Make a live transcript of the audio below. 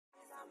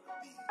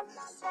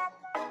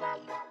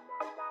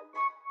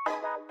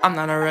I'm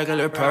not a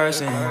regular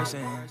person.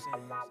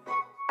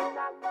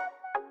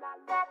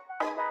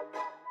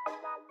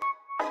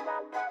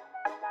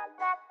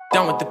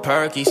 Done with the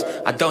perkies,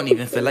 I don't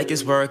even feel like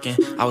it's working.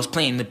 I was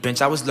playing the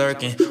bench, I was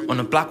lurking on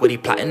the block where they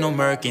plotting no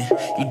murking.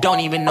 You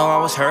don't even know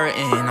I was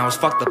hurting. I was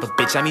fucked up, a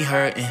bitch had me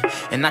hurting,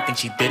 and I think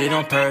she did it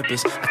on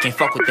purpose. I can't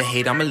fuck with the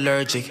hate, I'm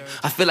allergic.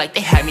 I feel like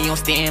they had me on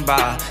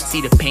standby.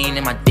 See the pain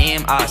in my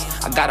damn eyes.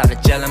 I got out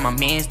of jail and my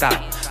man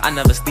stopped. I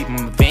never sleep,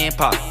 I'm a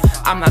vampire.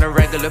 I'm not a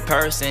regular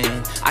person.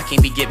 I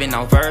can't be giving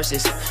out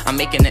verses. I'm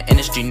making the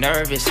industry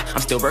nervous.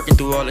 I'm still working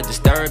through all the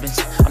disturbance.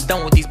 I'm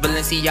done with these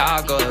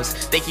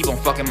Balenciagas. They keep on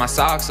fucking my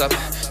socks up.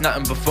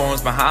 Nothing but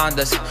phones behind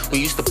us. We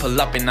used to pull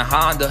up in the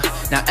Honda.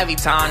 Now every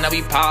time that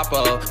we pop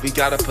up, we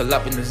gotta pull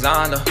up in the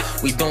Zonda.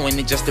 We doing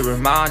it just to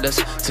remind us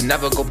to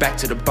never go back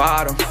to the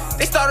bottom.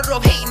 They started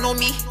off hating on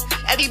me.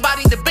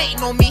 Everybody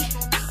debating on me.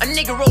 A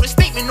nigga wrote a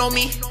statement on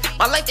me.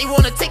 My life they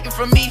wanna take it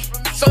from me.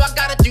 So I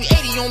got a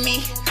 380 on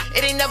me.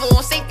 It ain't never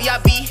on safety I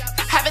be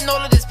having all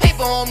of this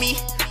paper on me.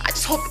 I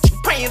just hope that you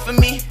praying for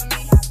me.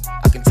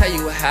 I can tell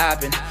you what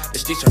happened. The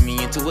streets turned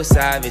me into a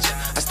savage.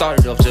 I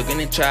started off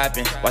jugging and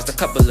trapping. Watched a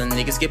couple of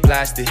niggas get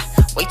blasted.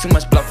 Way too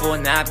much blood for a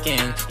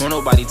napkin. Won't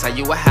nobody tell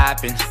you what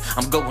happened.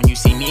 I'm good when you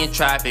see me in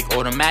traffic.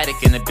 Automatic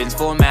in the Benz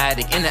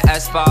 4matic. In the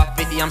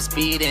S550 I'm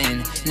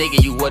speeding.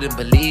 Nigga, you wouldn't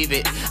believe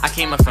it. I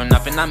came up from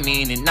nothing, I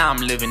mean it. Now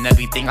I'm living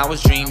everything I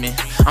was dreaming.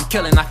 I'm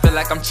killing, I feel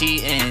like I'm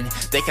cheating.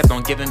 They kept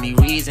on giving me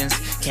reasons.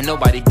 Can't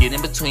nobody get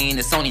in between.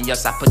 It's only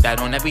us, I put that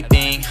on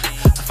everything.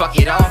 Fuck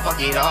it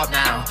off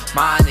now.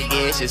 My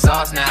nigga, it's just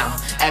us now.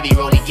 Every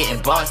rollie getting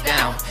bust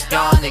down.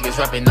 Y'all niggas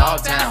reppin'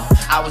 off town.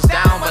 I was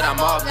down, but I'm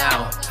off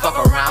now.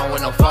 Fuck around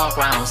with no fuck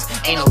rounds.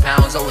 Ain't no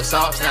pounds, oh it's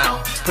off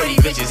now. Pretty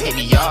bitches hit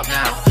me up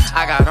now.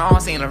 I got on,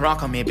 Saint Laurent,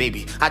 come here,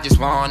 baby. I just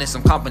wanted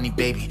some company,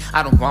 baby.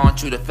 I don't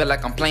want you to feel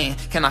like I'm playing.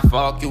 Can I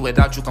fuck you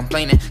without you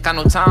complaining? Got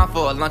no time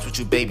for a lunch with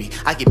you, baby.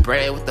 I get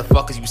bread, what the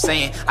fuck is you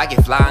saying? I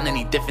get fly on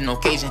any different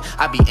occasion.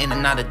 I be in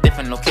and out of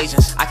different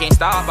locations. I can't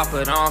stop, I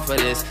put on for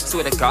this.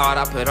 Swear to God,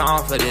 I put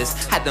on for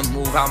this. Had to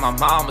move out my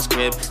mama's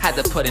crib. Had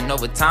to put in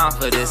overtime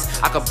for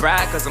this. I could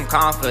brag cause I'm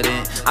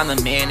confident. I'm the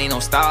man, ain't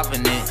no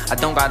stopping it. I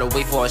don't gotta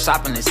wait for a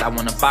shopping list. I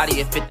want a body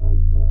at 50.